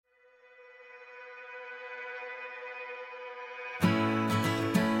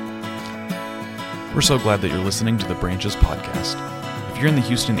We're so glad that you're listening to the Branches podcast. If you're in the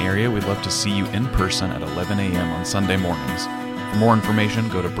Houston area, we'd love to see you in person at 11 a.m. on Sunday mornings. For more information,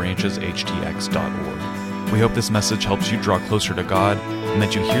 go to brancheshtx.org. We hope this message helps you draw closer to God and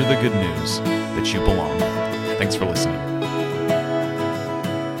that you hear the good news that you belong. Thanks for listening.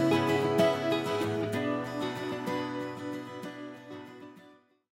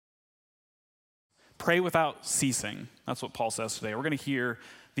 Pray without ceasing. That's what Paul says today. We're going to hear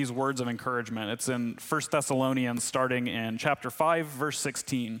these words of encouragement. It's in 1 Thessalonians, starting in chapter 5, verse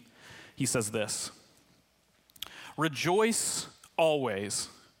 16. He says this: "Rejoice always,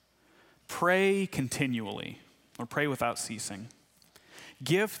 pray continually," or pray without ceasing.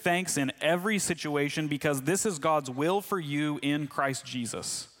 "Give thanks in every situation, because this is God's will for you in Christ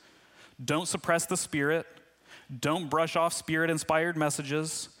Jesus. Don't suppress the Spirit. Don't brush off Spirit-inspired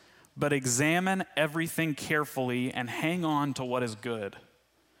messages, but examine everything carefully and hang on to what is good.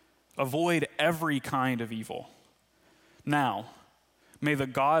 Avoid every kind of evil. Now, may the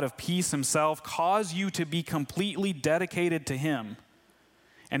God of peace himself cause you to be completely dedicated to him,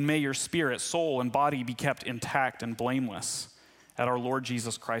 and may your spirit, soul, and body be kept intact and blameless at our Lord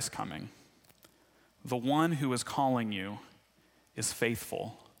Jesus Christ's coming. The one who is calling you is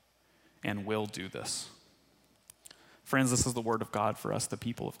faithful and will do this." Friends, this is the word of God for us, the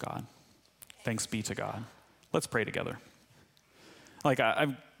people of God. Thanks be to God. Let's pray together. Like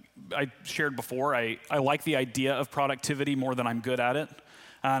I shared before, I like the idea of productivity more than I'm good at it.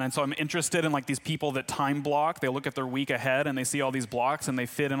 And so I'm interested in like these people that time block. They look at their week ahead and they see all these blocks and they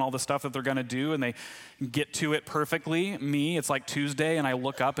fit in all the stuff that they're going to do and they get to it perfectly. Me, it's like Tuesday and I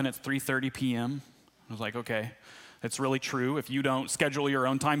look up and it's 3:30 p.m. I was like, okay, it's really true. If you don't schedule your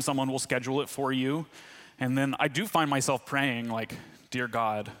own time, someone will schedule it for you. And then I do find myself praying like, "Dear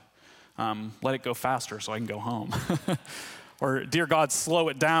God, let it go faster so I can go home." Or, "Dear God, slow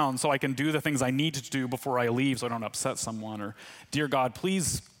it down so I can do the things I need to do before I leave so I don't upset someone." Or, "Dear God,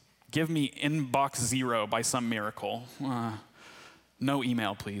 please give me inbox 0 by some miracle. No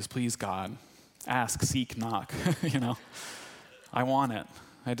email, please. Please, God. Ask, seek, knock." I want it.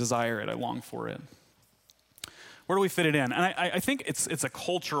 I desire it. I long for it. Where do we fit it in? And I think it's a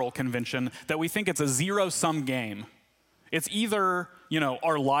cultural convention that we think it's a zero-sum game. It's either,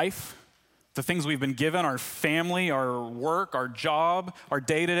 our life, the things we've been given, our family, our work, our job, our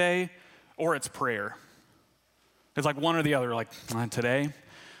day-to-day, or it's prayer. It's like one or the other. Like, today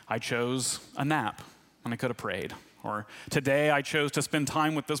I chose a nap and I could have prayed. Or today I chose to spend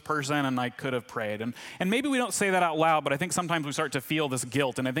time with this person and I could have prayed. And maybe we don't say that out loud, but I think sometimes we start to feel this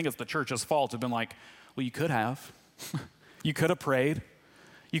guilt. And I think it's the church's fault to have been like, well, you could have. You could have prayed.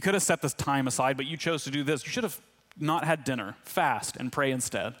 You could have set this time aside, but you chose to do this. You should have not had dinner, fast, and pray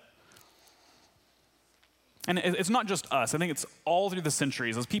instead. And it's not just us. I think it's all through the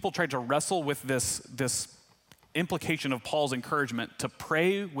centuries as people tried to wrestle with this implication of Paul's encouragement to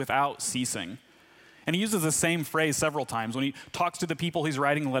pray without ceasing. And he uses the same phrase several times. When he talks to the people he's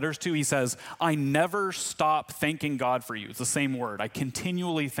writing letters to, he says, "I never stop thanking God for you." It's the same word. I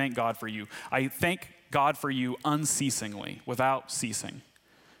continually thank God for you. I thank God for you unceasingly, without ceasing.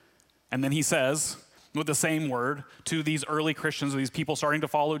 And then he says, with the same word, to these early Christians, these people starting to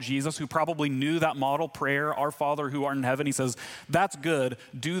follow Jesus, who probably knew that model prayer, "Our Father who art in heaven," he says, "That's good.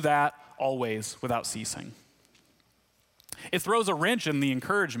 Do that always without ceasing." It throws a wrench in the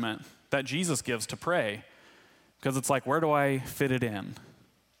encouragement that Jesus gives to pray, because it's like, where do I fit it in?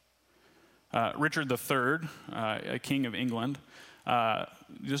 Richard III, a king of England,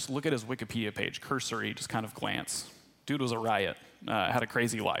 just look at his Wikipedia page, cursory, just kind of glance. Dude was a riot, had a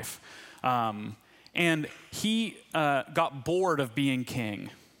crazy life. And he got bored of being king.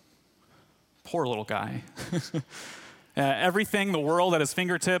 Poor little guy. Everything, the world at his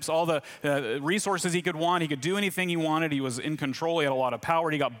fingertips, all the resources he could want, he could do anything he wanted. He was in control, he had a lot of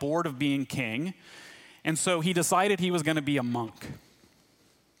power. He got bored of being king. And so he decided he was going to be a monk.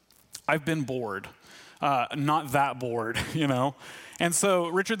 I've been bored. Not that bored, And so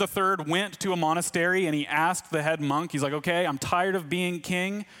Richard III went to a monastery and he asked the head monk, he's like, "Okay, I'm tired of being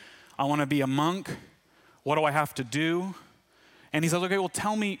king. I want to be a monk. What do I have to do?" And he says, "Okay, well,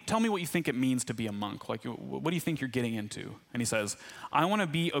 tell me what you think it means to be a monk. Like, what do you think you're getting into?" And he says, "I want to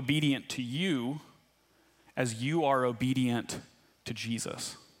be obedient to you as you are obedient to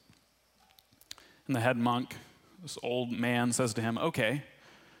Jesus." And the head monk, this old man, says to him, "Okay,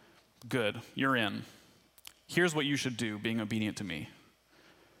 good, you're in. Here's what you should do, being obedient to me.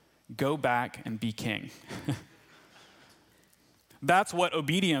 Go back and be king." That's what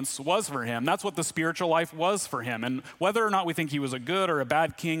obedience was for him. That's what the spiritual life was for him. And whether or not we think he was a good or a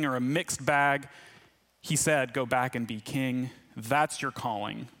bad king or a mixed bag, he said, "Go back and be king That's your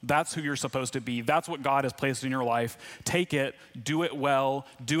calling. That's who you're supposed to be. That's what God has placed in your life. Take it, do it well,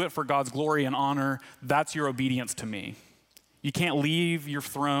 do it for God's glory and honor. That's your obedience to me. You can't leave your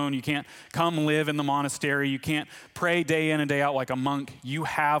throne. You can't come live in the monastery. You can't pray day in and day out like a monk. You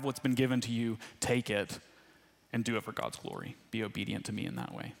have what's been given to you. Take it and do it for God's glory. Be obedient to me in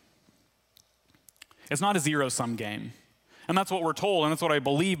that way. It's not a zero-sum game. And that's what we're told, and that's what I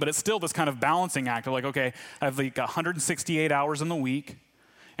believe, but it's still this kind of balancing act of like, okay, I have like 168 hours in the week,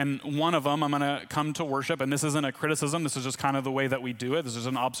 and one of them I'm going to come to worship, and this isn't a criticism, this is just kind of the way that we do it. This is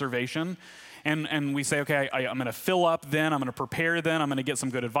an observation. And we say, okay, I'm going to fill up then, I'm going to prepare then, I'm going to get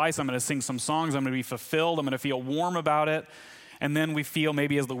some good advice, I'm going to sing some songs, I'm going to be fulfilled, I'm going to feel warm about it. And then we feel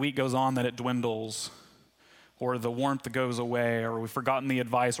maybe as the week goes on that it dwindles, or the warmth goes away, or we've forgotten the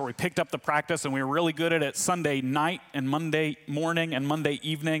advice, or we picked up the practice and we were really good at it Sunday night and Monday morning and Monday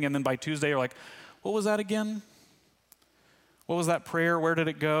evening, and then by Tuesday you're like, what was that again? What was that prayer? Where did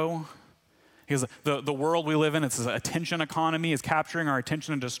it go? Because the world we live in, it's an attention economy, is capturing our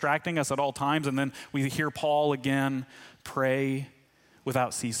attention and distracting us at all times, and then we hear Paul again, pray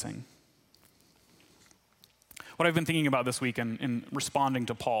without ceasing. What I've been thinking about this week in responding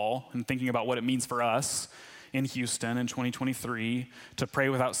to Paul and thinking about what it means for us in Houston in 2023 to pray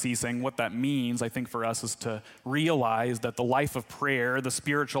without ceasing, what that means, I think, for us is to realize that the life of prayer, the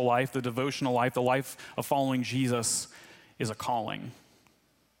spiritual life, the devotional life, the life of following Jesus is a calling.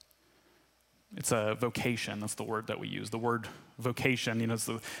 It's a vocation. That's the word that we use. The word vocation, it's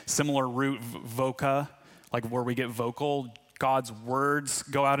the similar root, voca, like where we get vocal. God's words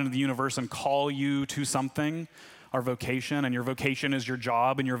go out into the universe and call you to something. Our vocation, and your vocation is your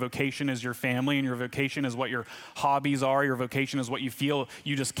job, and your vocation is your family, and your vocation is what your hobbies are. Your vocation is what you feel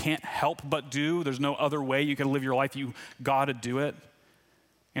you just can't help but do. There's no other way you can live your life. You got to do it.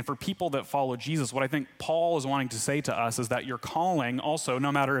 And for people that follow Jesus, what I think Paul is wanting to say to us is that your calling also,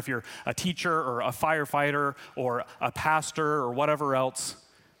 no matter if you're a teacher or a firefighter or a pastor or whatever else,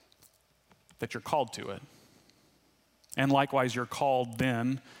 that you're called to it. And likewise, you're called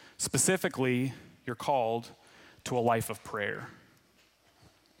then, specifically, you're called to a life of prayer.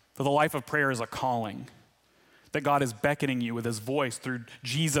 So the life of prayer is a calling that God is beckoning you with his voice through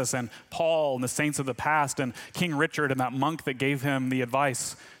Jesus and Paul and the saints of the past and King Richard and that monk that gave him the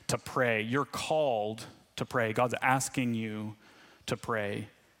advice to pray. You're called to pray. God's asking you to pray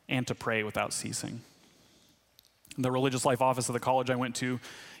and to pray without ceasing. The religious life office of the college I went to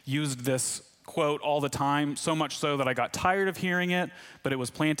used this quote all the time, so much so that I got tired of hearing it, but it was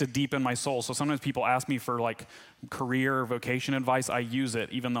planted deep in my soul. So sometimes people ask me for like career or vocation advice. I use it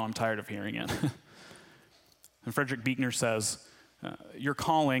even though I'm tired of hearing it. And Frederick Buechner says, your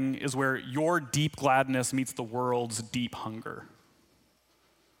calling is where your deep gladness meets the world's deep hunger.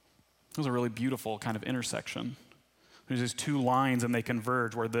 It was a really beautiful kind of intersection. There's these two lines and they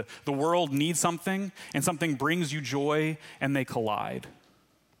converge where the world needs something and something brings you joy and they collide.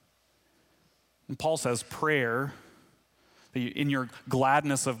 And Paul says prayer, in your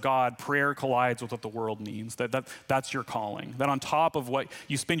gladness of God, prayer collides with what the world needs. That's your calling. That on top of what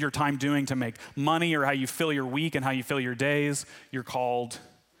you spend your time doing to make money or how you fill your week and how you fill your days, you're called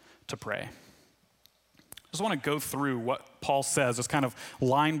to pray. I just want to go through what Paul says, just kind of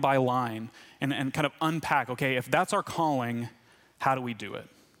line by line, and kind of unpack, okay, if that's our calling, how do we do it?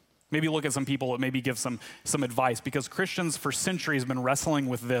 Maybe look at some people, maybe give some advice, because Christians for centuries have been wrestling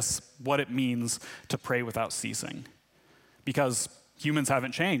with this, what it means to pray without ceasing. Because humans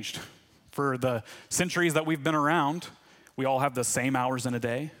haven't changed. For the centuries that we've been around, we all have the same hours in a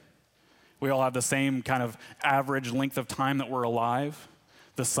day. We all have the same kind of average length of time that we're alive.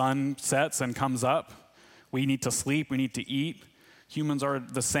 The sun sets and comes up. We need to sleep, we need to eat. Humans are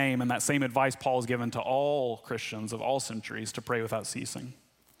the same, and that same advice Paul has given to all Christians of all centuries to pray without ceasing.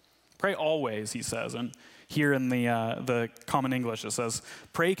 Pray always, he says, and here in the Common English it says,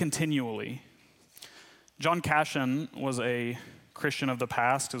 pray continually. John Cashin was a Christian of the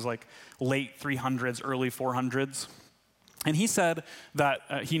past. It was like late 300s, early 400s. And he said that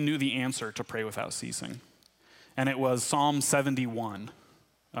he knew the answer to pray without ceasing. And it was Psalm 71,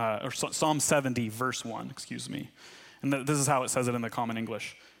 or Psalm 70, verse 1, excuse me. And this is how it says it in the Common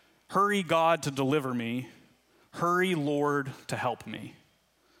English. Hurry, God, to deliver me. Hurry, Lord, to help me.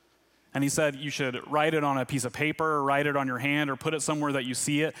 And he said you should write it on a piece of paper, or write it on your hand, or put it somewhere that you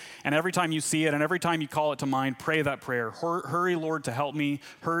see it. And every time you see it, and every time you call it to mind, pray that prayer. Hurry, Lord, to help me.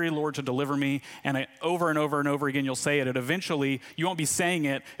 Hurry, Lord, to deliver me. And over and over and over again, you'll say it. And eventually, you won't be saying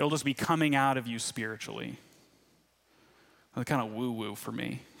it. It'll just be coming out of you spiritually. That's kind of woo-woo for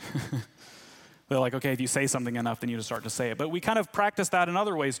me. They're like, okay, if you say something enough, then you just start to say it. But we kind of practice that in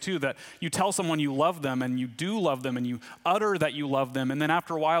other ways too, that you tell someone you love them and you do love them and you utter that you love them. And then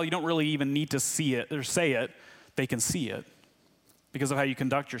after a while, you don't really even need to see it or say it. They can see it because of how you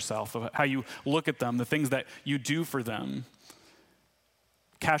conduct yourself, of how you look at them, the things that you do for them.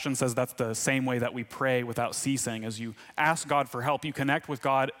 Cashin says that's the same way that we pray without ceasing. As you ask God for help, you connect with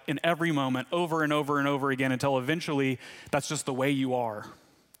God in every moment over and over and over again until eventually that's just the way you are,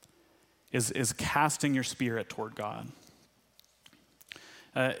 is casting your spirit toward God.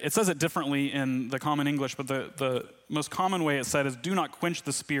 It says it differently in the Common English, but the most common way it's said is do not quench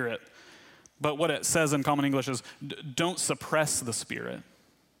the spirit. But what it says in Common English is don't suppress the spirit.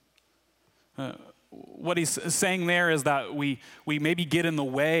 What he's saying there is that we maybe get in the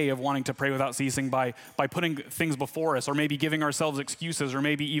way of wanting to pray without ceasing by putting things before us, or maybe giving ourselves excuses, or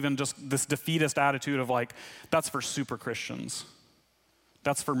maybe even just this defeatist attitude of like, that's for super Christians.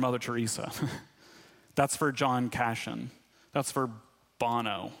 That's for Mother Teresa. That's for John Cashin. That's for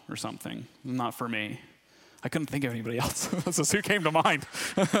Bono or something. Not for me. I couldn't think of anybody else. That's just who came to mind.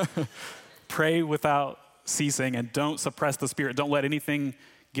 Pray without ceasing and don't suppress the spirit. Don't let anything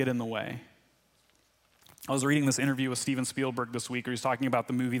get in the way. I was reading this interview with Steven Spielberg this week where he's talking about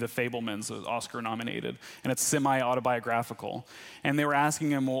the movie The Fabelmans, it was Oscar nominated, and it's semi-autobiographical. And they were asking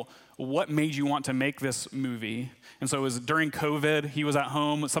him, well, what made you want to make this movie? And so it was during COVID, he was at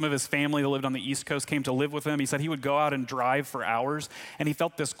home. Some of his family that lived on the East Coast came to live with him. He said he would go out and drive for hours, and he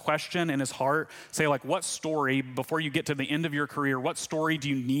felt this question in his heart, say like, what story, before you get to the end of your career, what story do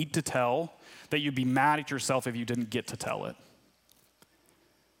you need to tell that you'd be mad at yourself if you didn't get to tell it?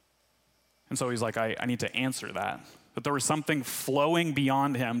 And so he's like, I need to answer that. But there was something flowing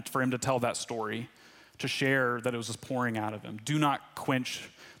beyond him for him to tell that story, to share that it was just pouring out of him. Do not quench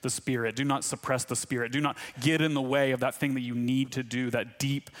the spirit. Do not suppress the spirit. Do not get in the way of that thing that you need to do, that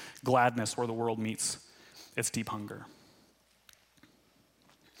deep gladness where the world meets its deep hunger.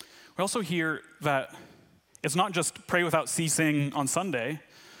 We also hear that it's not just pray without ceasing on Sunday,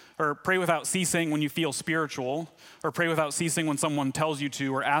 or pray without ceasing when you feel spiritual, or pray without ceasing when someone tells you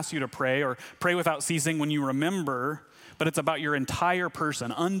to or asks you to pray, or pray without ceasing when you remember, but it's about your entire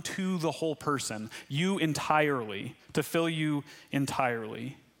person, unto the whole person, you entirely, to fill you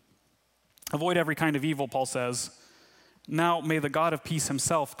entirely. Avoid every kind of evil, Paul says. Now may the God of peace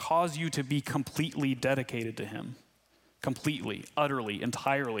himself cause you to be completely dedicated to him. Completely, utterly,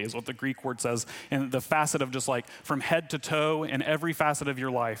 entirely is what the Greek word says. And the facet of just like from head to toe in every facet of your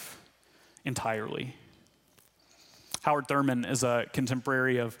life, entirely. Howard Thurman is a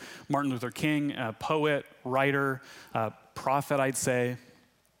contemporary of Martin Luther King, a poet, writer, prophet, I'd say.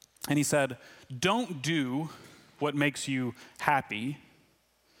 And he said, don't do what makes you happy.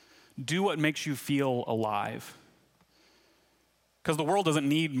 Do what makes you feel alive. Because the world doesn't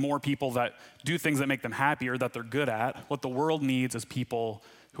need more people that do things that make them happy or that they're good at. What the world needs is people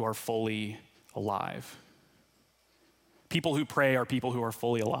who are fully alive. People who pray are people who are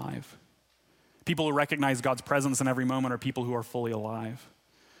fully alive. People who recognize God's presence in every moment are people who are fully alive.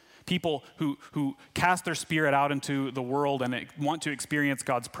 People who cast their spirit out into the world and want to experience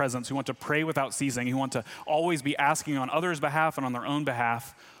God's presence, who want to pray without ceasing, who want to always be asking on others' behalf and on their own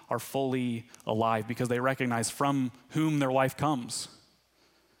behalf, are fully alive because they recognize from whom their life comes.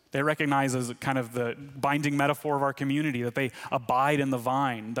 They recognize as kind of the binding metaphor of our community that they abide in the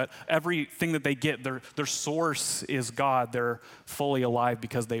vine, that everything that they get, their source is God. They're fully alive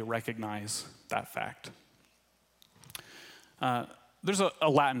because they recognize that fact. There's a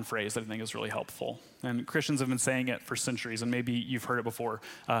Latin phrase that I think is really helpful, and Christians have been saying it for centuries, and maybe you've heard it before.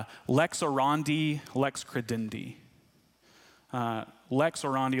 Lex orandi, lex credendi. Lex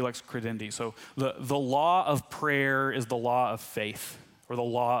orandi, lex credendi. So the law of prayer is the law of faith, or the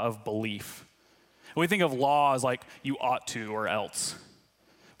law of belief. We think of law as like you ought to or else.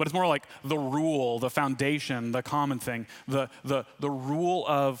 But it's more like the rule, the foundation, the common thing. The rule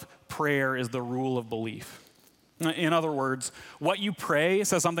of prayer is the rule of belief. In other words, what you pray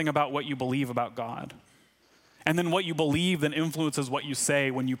says something about what you believe about God. And then what you believe then influences what you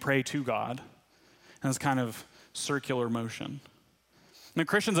say when you pray to God. And it's kind of circular motion. And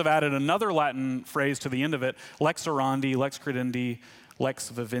Christians have added another Latin phrase to the end of it, lex orandi, lex credendi, lex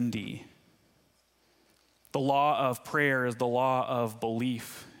vivendi. The law of prayer is the law of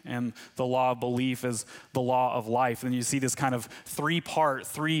belief, and the law of belief is the law of life. And you see this kind of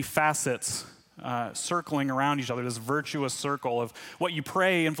three facets circling around each other, this virtuous circle of what you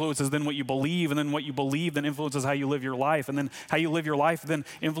pray influences then what you believe, and then what you believe then influences how you live your life, and then how you live your life then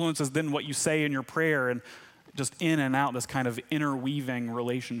influences then what you say in your prayer, and just in and out, this kind of interweaving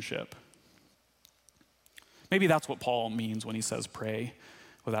relationship. Maybe that's what Paul means when he says pray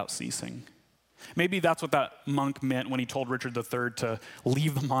without ceasing. Maybe that's what that monk meant when he told Richard III to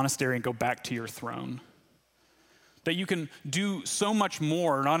leave the monastery and go back to your throne. That you can do so much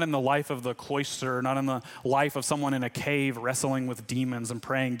more, not in the life of the cloister, not in the life of someone in a cave wrestling with demons and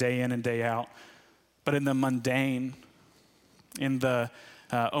praying day in and day out, but in the mundane, in the,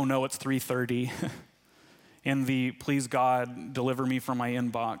 oh no, it's 3:30, in the, please God, deliver me from my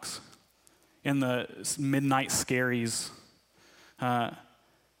inbox, in the midnight scaries,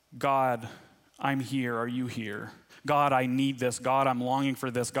 God, I'm here, are you here? God, I need this. God, I'm longing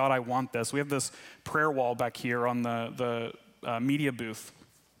for this. God, I want this. We have this prayer wall back here on the media booth.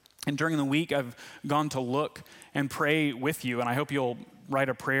 And during the week, I've gone to look and pray with you, and I hope you'll write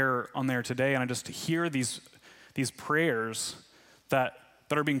a prayer on there today. And I just hear these prayers that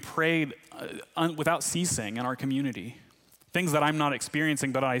are being prayed without ceasing in our community. Things that I'm not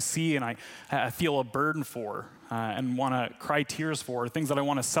experiencing, but I see and I feel a burden for and want to cry tears for, things that I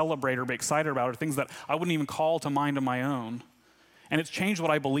want to celebrate or be excited about, or things that I wouldn't even call to mind on my own. And it's changed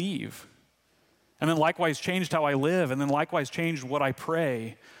what I believe. And then likewise changed how I live, and then likewise changed what I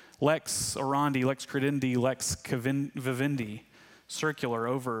pray. Lex orandi, lex credendi, lex vivendi, circular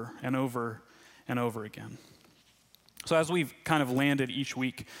over and over and over again. So as we've kind of landed each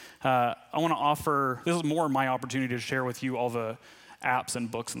week, I want to offer, this is more my opportunity to share with you all the apps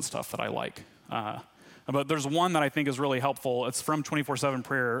and books and stuff that I like. But there's one that I think is really helpful. It's from 24/7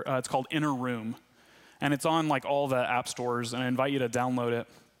 Prayer. It's called Inner Room. And it's on like all the app stores, and I invite you to download it.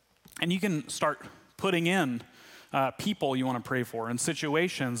 And you can start putting in people you want to pray for and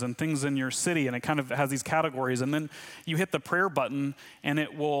situations and things in your city, and it kind of has these categories. And then you hit the prayer button, and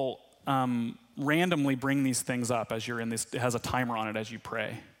it will randomly bring these things up as you're in this. It has a timer on it as you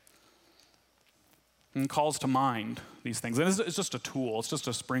pray. And calls to mind these things. And it's just a tool. It's just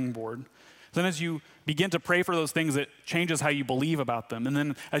a springboard. Then as you begin to pray for those things, it changes how you believe about them. And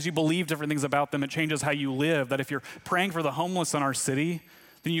then as you believe different things about them, it changes how you live. That if you're praying for the homeless in our city,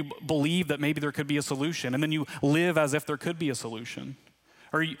 then you believe that maybe there could be a solution. And then you live as if there could be a solution.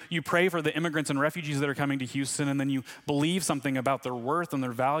 Or you pray for the immigrants and refugees that are coming to Houston, and then you believe something about their worth and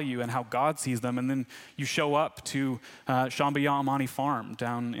their value and how God sees them. And then you show up to Shambaya Amani Farm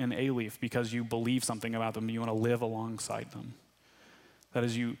down in Alief because you believe something about them. You want to live alongside them. That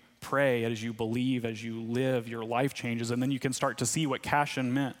as you pray, as you believe, as you live, your life changes, and then you can start to see what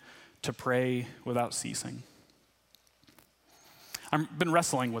Cashin meant to pray without ceasing. I've been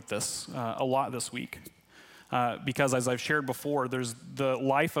wrestling with this a lot this week because, as I've shared before, there's the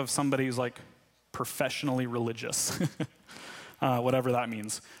life of somebody who's like professionally religious, whatever that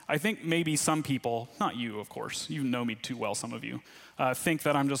means. I think maybe some people, not you, of course, you know me too well, some of you, think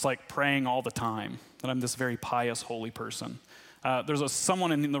that I'm just like praying all the time, that I'm this very pious, holy person. There's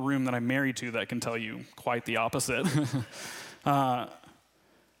someone in the room that I'm married to that can tell you quite the opposite.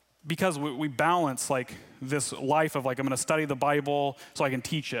 Because we balance like this life of like, I'm going to study the Bible so I can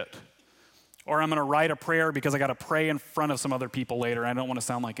teach it. Or I'm going to write a prayer because I got to pray in front of some other people later. I don't want to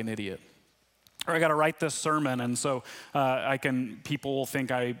sound like an idiot. Or I got to write this sermon, and so people will think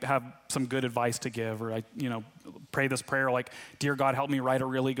I have some good advice to give. Or I, pray this prayer like, dear God, help me write a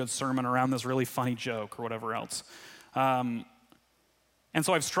really good sermon around this really funny joke or whatever else. And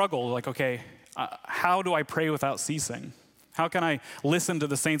so I've struggled, like, okay, how do I pray without ceasing? How can I listen to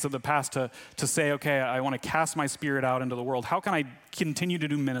the saints of the past to say, okay, I want to cast my spirit out into the world? How can I continue to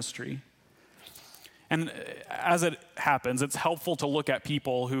do ministry? And as it happens, it's helpful to look at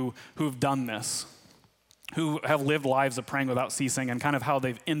people who've done this, who have lived lives of praying without ceasing, and kind of how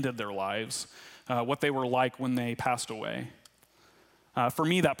they've ended their lives, what they were like when they passed away. For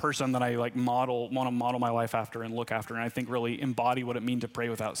me, that person that I want to model my life after and look after, and I think really embody what it means to pray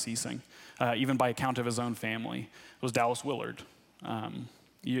without ceasing, even by account of his own family, was Dallas Willard.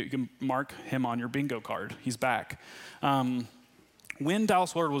 You can mark him on your bingo card. He's back. When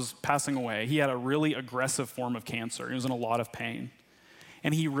Dallas Willard was passing away, he had a really aggressive form of cancer. He was in a lot of pain.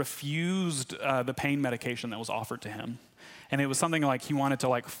 And he refused the pain medication that was offered to him. And it was something like he wanted to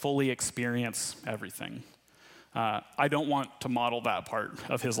like fully experience everything. I don't want to model that part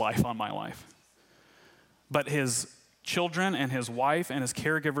of his life on my life. But his children and his wife and his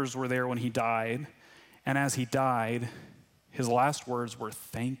caregivers were there when he died. And as he died, his last words were,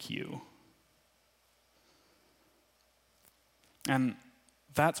 "Thank you." And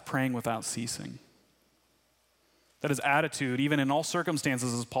that's praying without ceasing. That his attitude, even in all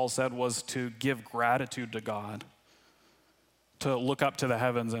circumstances, as Paul said, was to give gratitude to God. To look up to the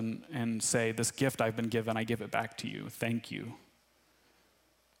heavens and say, this gift I've been given, I give it back to you. Thank you.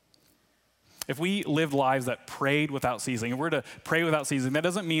 If we lived lives that prayed without ceasing, if we're to pray without ceasing, that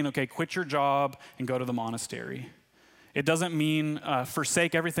doesn't mean, okay, quit your job and go to the monastery. It doesn't mean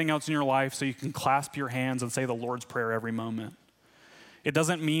forsake everything else in your life so you can clasp your hands and say the Lord's Prayer every moment. It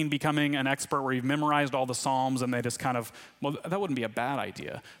doesn't mean becoming an expert where you've memorized all the Psalms and they just kind of, well, that wouldn't be a bad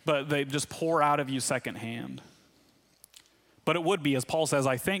idea, but they just pour out of you secondhand. But it would be, as Paul says,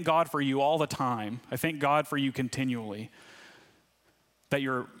 I thank God for you all the time. I thank God for you continually. That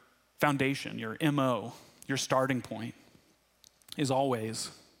your foundation, your MO, your starting point is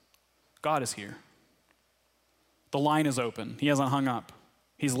always, God is here. The line is open. He hasn't hung up.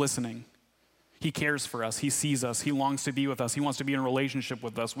 He's listening. He cares for us. He sees us. He longs to be with us. He wants to be in a relationship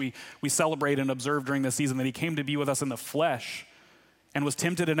with us. We celebrate and observe during this season that he came to be with us in the flesh and was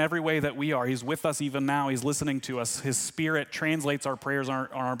tempted in every way that we are. He's with us even now. He's listening to us. His Spirit translates our prayers on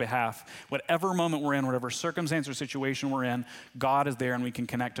our behalf. Whatever moment we're in, whatever circumstance or situation we're in, God is there and we can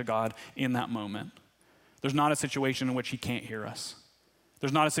connect to God in that moment. There's not a situation in which he can't hear us.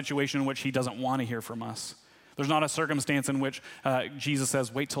 There's not a situation in which he doesn't want to hear from us. There's not a circumstance in which Jesus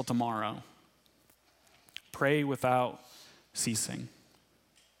says, wait till tomorrow. Pray without ceasing,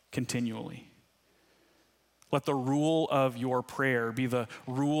 continually. Let the rule of your prayer be the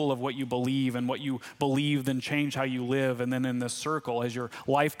rule of what you believe, and what you believe then change how you live. And then in this circle, as your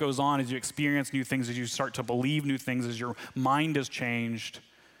life goes on, as you experience new things, as you start to believe new things, as your mind is changed,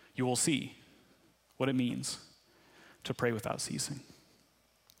 you will see what it means to pray without ceasing.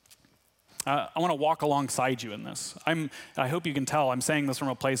 I want to walk alongside you in this. I hope you can tell I'm saying this from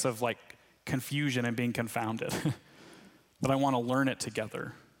a place of like confusion and being confounded. But I want to learn it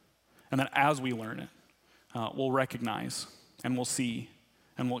together. And then as we learn it, we'll recognize and we'll see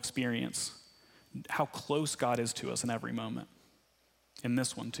and we'll experience how close God is to us in every moment. In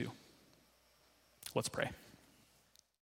this one too. Let's pray.